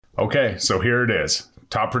Okay, so here it is.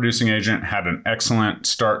 Top producing agent had an excellent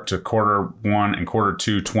start to quarter one and quarter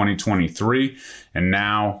two 2023. And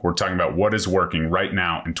now we're talking about what is working right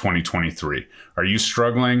now in 2023. Are you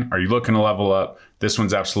struggling? Are you looking to level up? This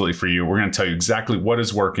one's absolutely for you. We're going to tell you exactly what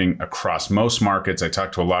is working across most markets. I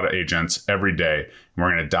talk to a lot of agents every day, and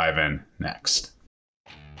we're going to dive in next.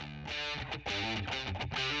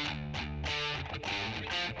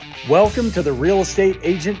 Welcome to the Real Estate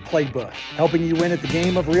Agent Playbook, helping you win at the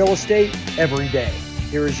game of real estate every day.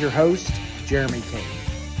 Here is your host, Jeremy Kane.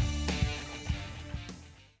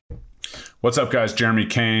 What's up, guys? Jeremy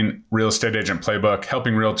Kane, Real Estate Agent Playbook,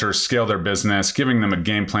 helping realtors scale their business, giving them a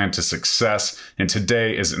game plan to success. And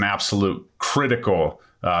today is an absolute critical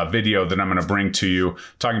video that I'm going to bring to you,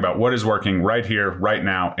 talking about what is working right here, right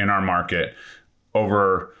now in our market.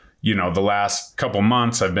 Over the last couple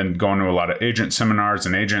months, I've been going to a lot of agent seminars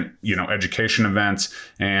and agent, education events.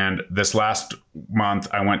 And this last month,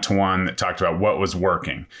 I went to one that talked about what was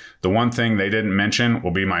working. The one thing they didn't mention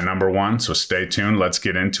will be my number one. So stay tuned. Let's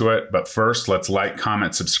get into it. But first, let's like,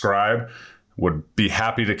 comment, subscribe. Would be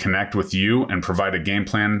happy to connect with you and provide a game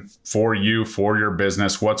plan for you, for your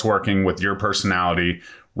business, what's working with your personality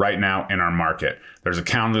right now in our market. There's a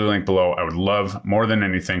calendar link below. I would love more than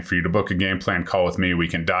anything for you to book a game plan call with me. We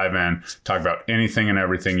can dive in, talk about anything and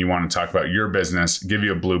everything you want to talk about your business, give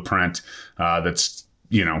you a blueprint that's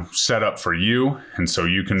set up for you, and so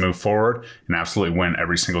you can move forward and absolutely win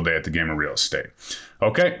every single day at the game of real estate.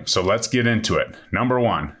 Okay, so let's get into it. Number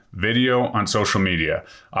one, video on social media.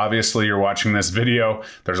 Obviously, you're watching this video.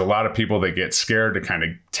 There's a lot of people that get scared to kind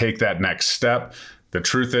of take that next step. The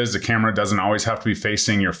truth is the camera doesn't always have to be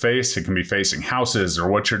facing your face. It can be facing houses or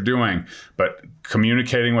what you're doing, but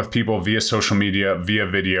communicating with people via social media, via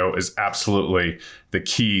video is absolutely the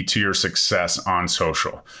key to your success on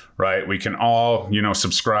social, right? We can all,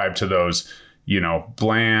 subscribe to those,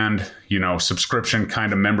 bland, subscription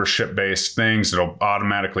kind of membership based things that'll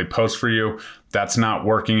automatically post for you. That's not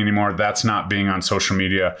working anymore. That's not being on social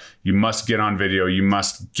media. You must get on video. You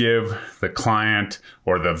must give the client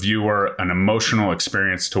or the viewer an emotional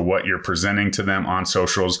experience to what you're presenting to them on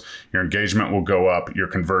socials. Your engagement will go up. Your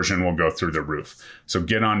conversion will go through the roof. So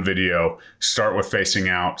get on video, start with facing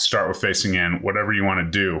out, start with facing in, whatever you want to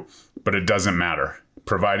do, but it doesn't matter.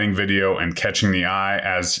 Providing video and catching the eye,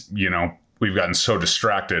 as we've gotten so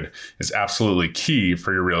distracted, is absolutely key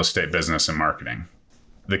for your real estate business and marketing.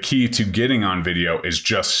 The key to getting on video is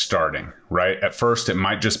just starting, right? At first, it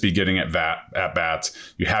might just be getting at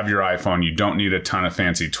bats. You have your iPhone. You don't need a ton of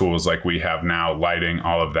fancy tools like we have now, lighting,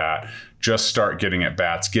 all of that. Just start getting at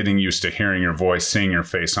bats, getting used to hearing your voice, seeing your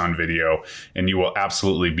face on video, and you will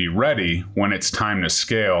absolutely be ready when it's time to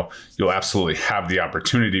scale. You'll absolutely have the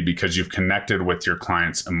opportunity because you've connected with your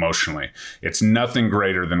clients emotionally. It's nothing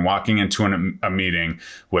greater than walking into a meeting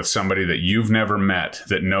with somebody that you've never met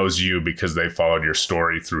that knows you because they followed your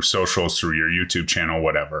story through socials, through your YouTube channel,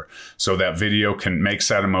 whatever. So that video makes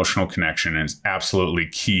that emotional connection and is absolutely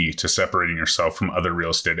key to separating yourself from other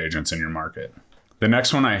real estate agents in your market. The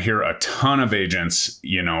next one I hear a ton of agents,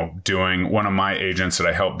 doing. One of my agents that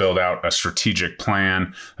I helped build out a strategic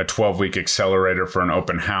plan, a 12-week accelerator for an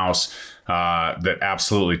open house that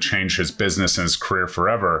absolutely changed his business and his career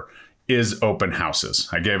forever, is open houses.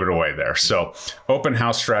 I gave it away there. So open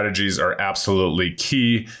house strategies are absolutely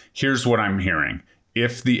key. Here's what I'm hearing.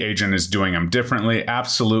 If the agent is doing them differently,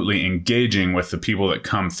 absolutely engaging with the people that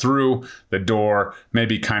come through the door,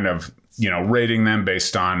 maybe kind of rating them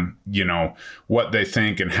based on, what they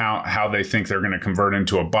think and how they think they're going to convert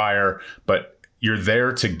into a buyer. But you're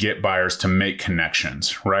there to get buyers to make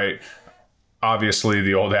connections, right? Obviously,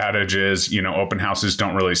 the old adage is, open houses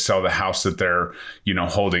don't really sell the house that they're,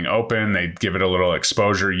 holding open. They give it a little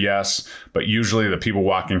exposure, yes, but usually the people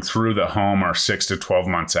walking through the home are 6 to 12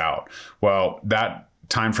 months out. Well, that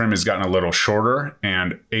time frame has gotten a little shorter,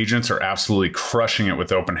 and agents are absolutely crushing it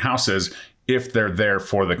with open houses if they're there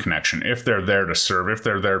for the connection, if they're there to serve, if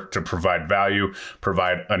they're there to provide value,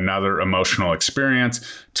 provide another emotional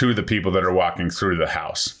experience to the people that are walking through the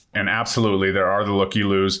house. And absolutely, there are the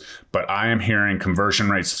looky-loos, but I am hearing conversion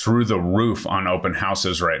rates through the roof on open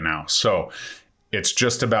houses right now. So it's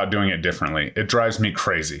just about doing it differently. It drives me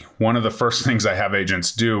crazy. One of the first things I have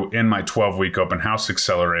agents do in my 12-week open house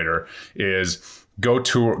accelerator is go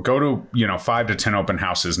to 5 to 10 open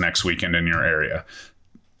houses next weekend in your area.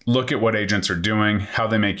 Look at what agents are doing, how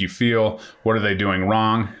they make you feel, what are they doing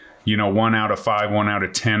wrong, 1 out of 5, 1 out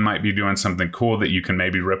of 10 might be doing something cool that you can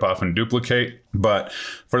maybe rip off and duplicate. But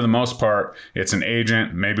for the most part, it's an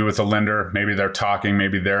agent, maybe with a lender, maybe they're talking,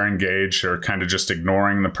 maybe they're engaged, or kind of just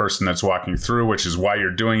ignoring the person that's walking through, which is why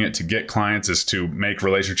you're doing it to get clients, is to make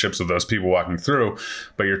relationships with those people walking through.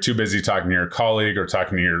 But you're too busy talking to your colleague or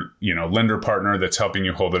talking to your, lender partner that's helping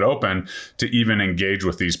you hold it open to even engage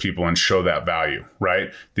with these people and show that value,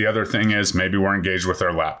 right? The other thing is maybe we're engaged with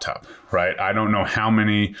our laptop, right? I don't know how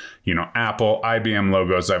many, Apple, IBM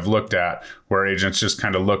logos I've looked at where agents just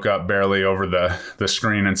kind of look up barely over the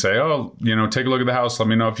screen and say, oh, take a look at the house. Let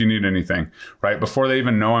me know if you need anything, right? Before they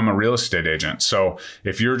even know I'm a real estate agent. So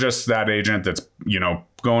if you're just that agent that's,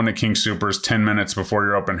 going to King Soopers 10 minutes before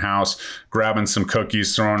your open house, grabbing some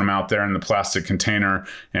cookies, throwing them out there in the plastic container,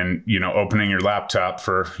 and, opening your laptop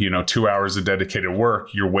for, 2 hours of dedicated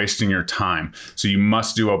work, you're wasting your time. So you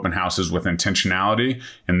must do open houses with intentionality,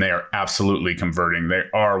 and they are absolutely converting. They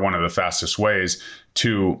are one of the fastest ways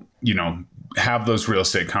to, have those real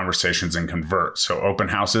estate conversations and convert. So open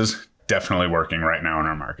houses, definitely working right now in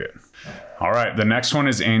our market. All right, the next one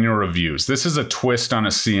is annual reviews. This is a twist on a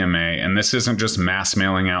CMA, and this isn't just mass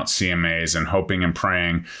mailing out CMAs and hoping and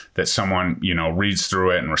praying that someone, reads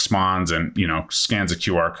through it and responds and, scans a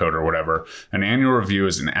QR code or whatever. An annual review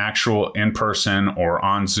is an actual in-person or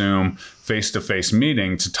on Zoom face-to-face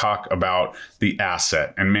meeting to talk about the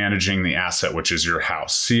asset and managing the asset, which is your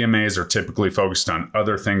house. CMAs are typically focused on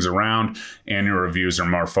other things around. Annual reviews are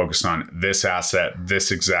more focused on this asset,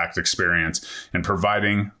 this exact experience, and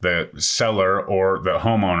providing the seller or the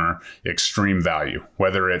homeowner extreme value,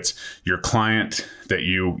 whether it's your client that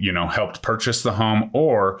you helped purchase the home,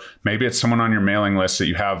 or maybe it's someone on your mailing list that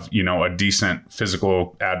you have, a decent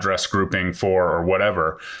physical address grouping for or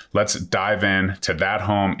whatever. Let's dive in to that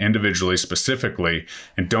home individually, specifically,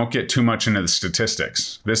 and don't get too much into the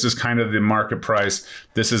statistics. This is kind of the market price.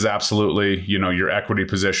 This is absolutely, your equity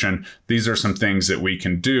position. These are some things that we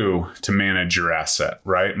can do to manage your asset,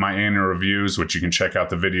 right? My annual reviews, which you can check out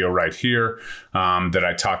the video right here, that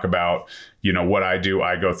I talk about, what I do.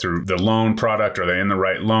 I go through the loan product. Are they in the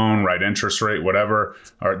right loan, right interest rate, whatever?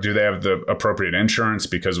 Or do they have the appropriate insurance?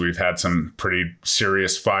 Because we've had some pretty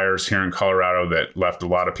serious fires here in Colorado that left a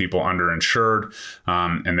lot of people underinsured,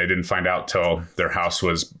 and they didn't find out till their house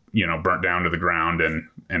was, burnt down to the ground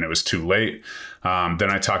and it was too late. Then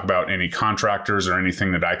I talk about any contractors or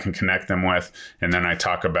anything that I can connect them with. And then I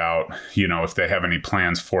talk about, if they have any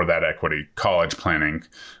plans for that equity, college planning,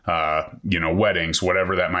 weddings,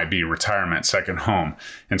 whatever that might be, retirement, second home.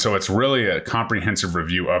 And so it's really a comprehensive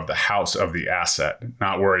review of the house, of the asset,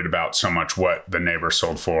 not worried about so much what the neighbor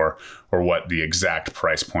sold for or what the exact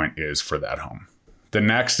price point is for that home. The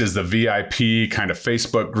next is the VIP kind of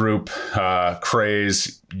Facebook group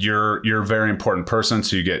craze. You're a very important person,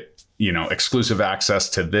 so you get exclusive access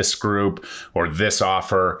to this group or this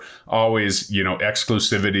offer. Always,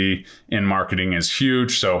 exclusivity in marketing is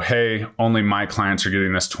huge. So, hey, only my clients are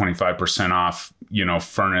getting this 25% off,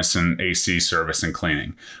 furnace and AC service and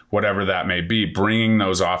cleaning, whatever that may be. Bringing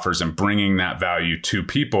those offers and bringing that value to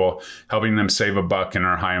people, helping them save a buck in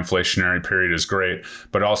our high inflationary period is great,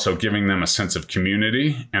 but also giving them a sense of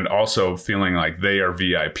community and also feeling like they are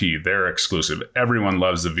VIP, they're exclusive. Everyone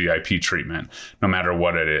loves the VIP treatment, no matter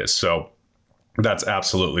what it is. So that's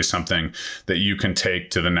absolutely something that you can take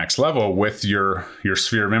to the next level with your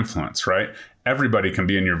sphere of influence, right? Everybody can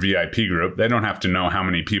be in your VIP group. They don't have to know how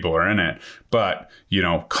many people are in it, but,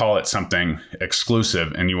 call it something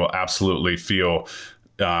exclusive and you will absolutely feel,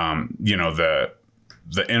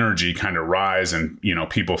 the energy kind of rise and,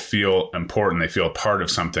 people feel important. They feel a part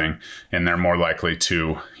of something and they're more likely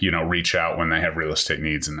to, reach out when they have real estate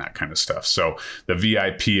needs and that kind of stuff. So the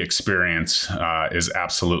VIP experience is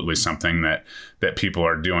absolutely something that people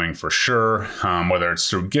are doing for sure, whether it's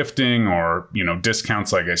through gifting or,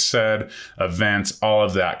 discounts, like I said, events, all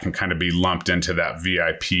of that can kind of be lumped into that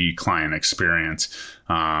VIP client experience.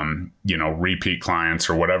 Repeat clients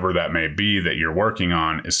or whatever that may be that you're working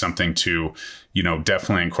on is something to,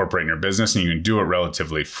 definitely incorporate in your business, and you can do it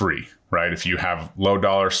relatively free, right? If you have low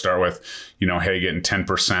dollar, start with, hey, getting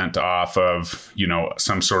 10% off of,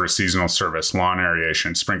 some sort of seasonal service, lawn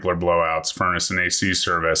aeration, sprinkler blowouts, furnace and AC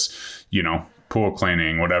service, pool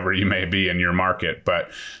cleaning, whatever you may be in your market.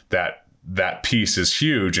 But that piece is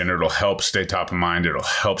huge and it'll help stay top of mind. It'll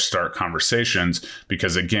help start conversations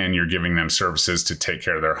because, again, you're giving them services to take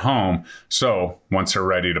care of their home. So once they're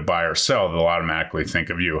ready to buy or sell, they'll automatically think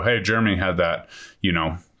of you. Hey, Jeremy had that,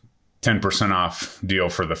 10% off deal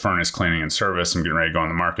for the furnace cleaning and service. I'm getting ready to go on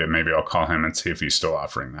the market. Maybe I'll call him and see if he's still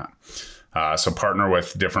offering that. So partner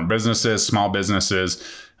with different businesses, small businesses,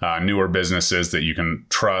 newer businesses that you can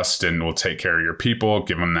trust and will take care of your people,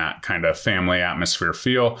 give them that kind of family atmosphere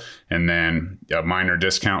feel. And then a minor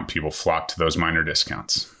discount, people flock to those minor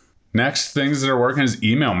discounts. Next, things that are working is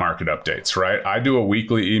email market updates, right? I do a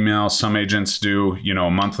weekly email. Some agents do,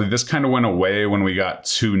 monthly. This kind of went away when we got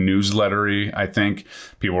too newslettery, I think.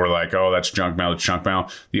 People were like, oh, that's junk mail, it's junk mail.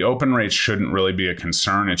 The open rate shouldn't really be a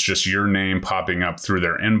concern. It's just your name popping up through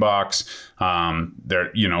their inbox.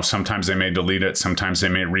 Sometimes they may delete it. Sometimes they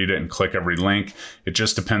may read it and click every link. It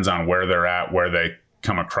just depends on where they're at, where they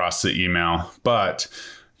come across the email. But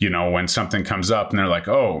when something comes up and they're like,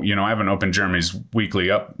 oh, I haven't opened Jeremy's weekly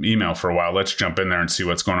email for a while. Let's jump in there and see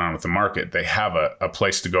what's going on with the market. They have a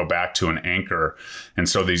place to go back to, an anchor. And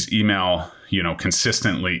so these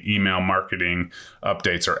consistently email marketing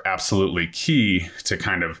updates are absolutely key to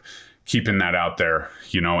kind of keeping that out there,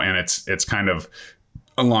 and it's kind of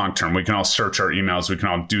a long term. We can all search our emails. We can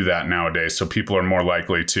all do that nowadays. So people are more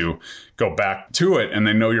likely to go back to it, and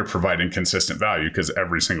they know you're providing consistent value because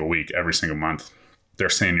every single week, every single month, they're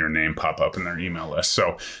seeing your name pop up in their email list.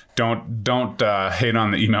 So don't hate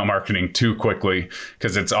on the email marketing too quickly,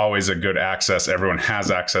 because it's always a good access. Everyone has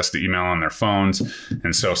access to email on their phones.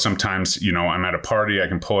 And so sometimes, I'm at a party, I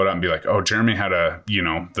can pull it up and be like, oh, Jeremy had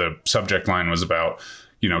the subject line was about,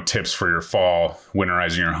 tips for your fall,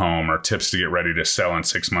 winterizing your home, or tips to get ready to sell in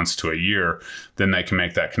 6 months to a year. Then they can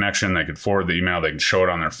make that connection. They could forward the email. They can show it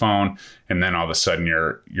on their phone. And then all of a sudden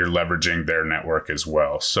you're leveraging their network as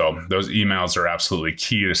well. So those emails are absolutely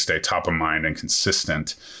key to stay top of mind and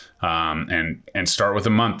consistent. And start with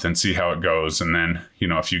a month and see how it goes. And then,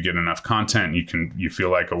 if you get enough content, you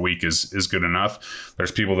feel like a week is good enough.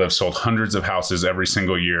 There's people that have sold hundreds of houses every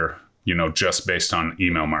single year, just based on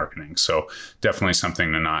email marketing. So definitely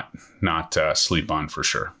something to not sleep on for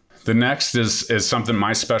sure. The next is something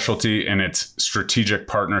my specialty, and it's strategic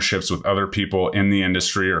partnerships with other people in the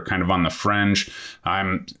industry or kind of on the fringe.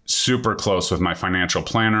 I'm super close with my financial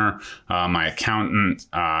planner, my accountant,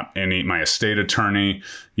 my estate attorney,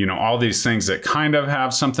 all these things that kind of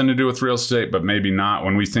have something to do with real estate, but maybe not.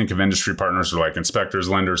 When we think of industry partners, we're like inspectors,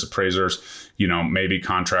 lenders, appraisers, maybe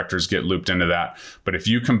contractors get looped into that. But if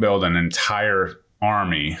you can build an entire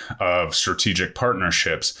army of strategic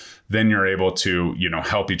partnerships, then you're able to,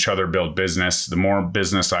 help each other build business. The more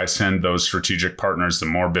business I send those strategic partners, the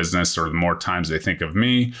more business or the more times they think of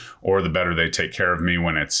me, or the better they take care of me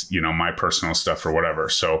when it's, my personal stuff or whatever.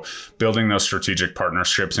 So building those strategic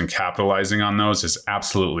partnerships and capitalizing on those is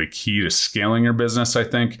absolutely key to scaling your business, I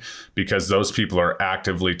think, because those people are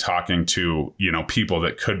actively talking to, people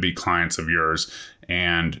that could be clients of yours.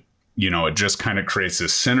 And it just kind of creates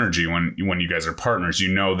this synergy when you guys are partners.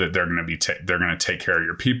 That they're going to they're going to take care of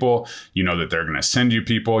your people. That they're going to send you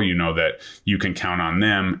people. That you can count on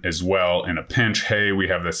them as well in a pinch. Hey, we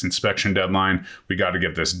have this inspection deadline. We got to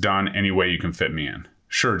get this done any way you can fit me in.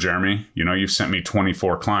 Sure, Jeremy, you've sent me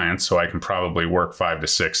 24 clients, so I can probably work 5 to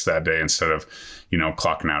 6 that day instead of,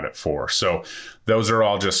 clocking out at 4. So those are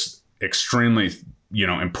all just extremely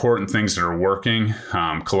important things that are working,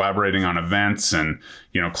 collaborating on events and,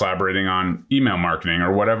 collaborating on email marketing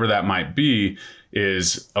or whatever that might be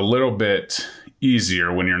is a little bit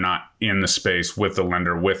easier when you're not in the space with the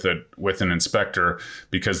lender, with an inspector,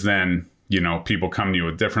 because then, people come to you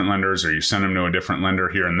with different lenders, or you send them to a different lender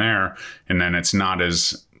here and there. And then it's not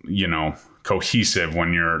as, cohesive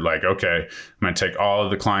when you're like, okay, I'm going to take all of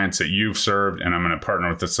the clients that you've served and I'm going to partner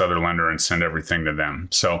with this other lender and send everything to them.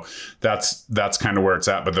 So that's kind of where it's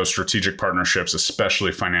at. But those strategic partnerships,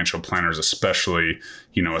 especially financial planners, especially,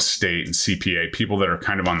 estate and CPA, people that are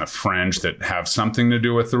kind of on the fringe that have something to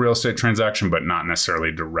do with the real estate transaction, but not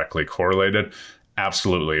necessarily directly correlated,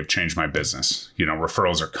 absolutely have changed my business.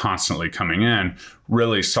 Referrals are constantly coming in,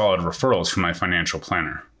 really solid referrals from my financial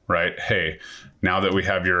planner. Right? Hey, now that we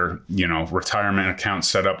have your, retirement account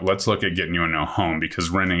set up, let's look at getting you a new home, because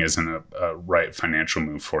renting isn't a right financial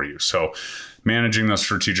move for you. So managing those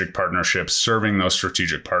strategic partnerships, serving those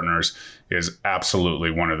strategic partners is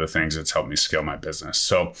absolutely one of the things that's helped me scale my business.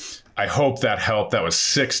 So I hope that helped. That was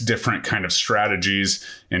 6 different kind of strategies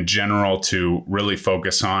in general to really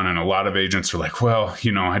focus on. And a lot of agents are like, well,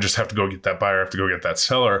 I just have to go get that buyer, I have to go get that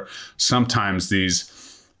seller. Sometimes these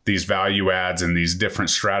value adds and these different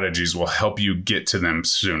strategies will help you get to them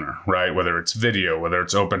sooner, right? Whether it's video, whether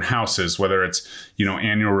it's open houses, whether it's,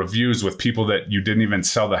 annual reviews with people that you didn't even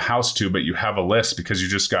sell the house to, but you have a list because you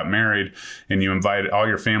just got married and you invited all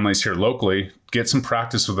your families here locally get some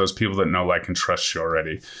practice with those people that know, like, and trust you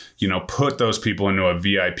already. Put those people into a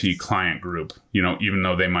VIP client group, even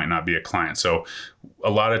though they might not be a client. So a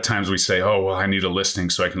lot of times we say, oh, well, I need a listing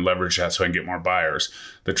so I can leverage that so I can get more buyers.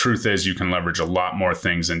 The truth is you can leverage a lot more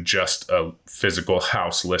things than just a physical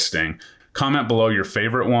house listing. Comment below your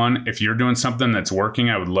favorite one. If you're doing something that's working,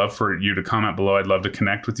 I would love for you to comment below. I'd love to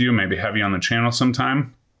connect with you, maybe have you on the channel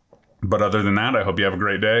sometime. But other than that, I hope you have a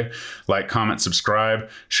great day. Like, comment, subscribe,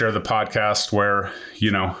 share the podcast where,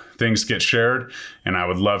 things get shared. And I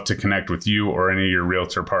would love to connect with you or any of your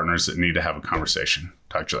realtor partners that need to have a conversation.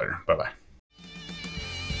 Talk to you later. Bye-bye.